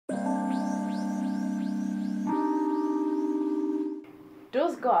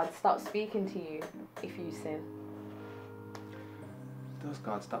Does God stop speaking to you if you sin? Does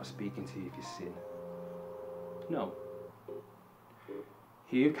God stop speaking to you if you sin? No.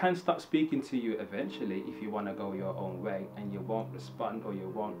 He can stop speaking to you eventually if you want to go your own way and you won't respond or you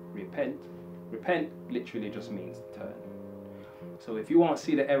won't repent. Repent literally just means turn. So if you won't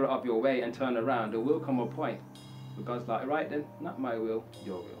see the error of your way and turn around, there will come a point where God's like, right then, not my will,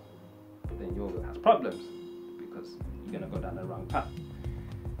 your will. But then your will has problems because you're going to go down the wrong path.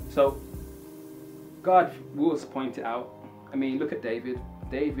 So God will point it out. I mean, look at David.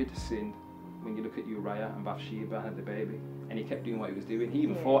 David sinned when you look at Uriah and Bathsheba had the baby. And he kept doing what he was doing. He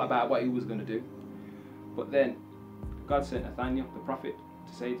even thought about what he was going to do. But then God sent Nathaniel, the prophet,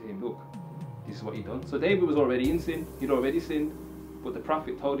 to say to him, look, this is what you've done. So David was already in sin. He'd already sinned. But the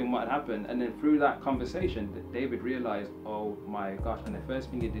prophet told him what had happened. And then through that conversation, David realized, oh my gosh. And the first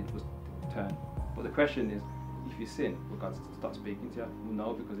thing he did was turn. But the question is, if you sin, will God stop speaking to you? Well,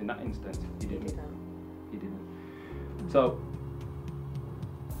 no, because in that instance, he didn't. He didn't. So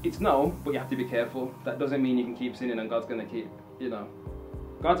it's no, but you have to be careful. That doesn't mean you can keep sinning and God's going to keep, you know.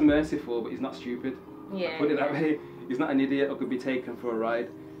 God's merciful, but he's not stupid. Yeah. Put it that way. He's not an idiot or could be taken for a ride.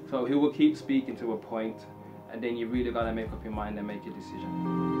 So he will keep speaking to a point, and then you really got to make up your mind and make your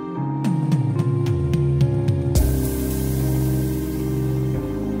decision.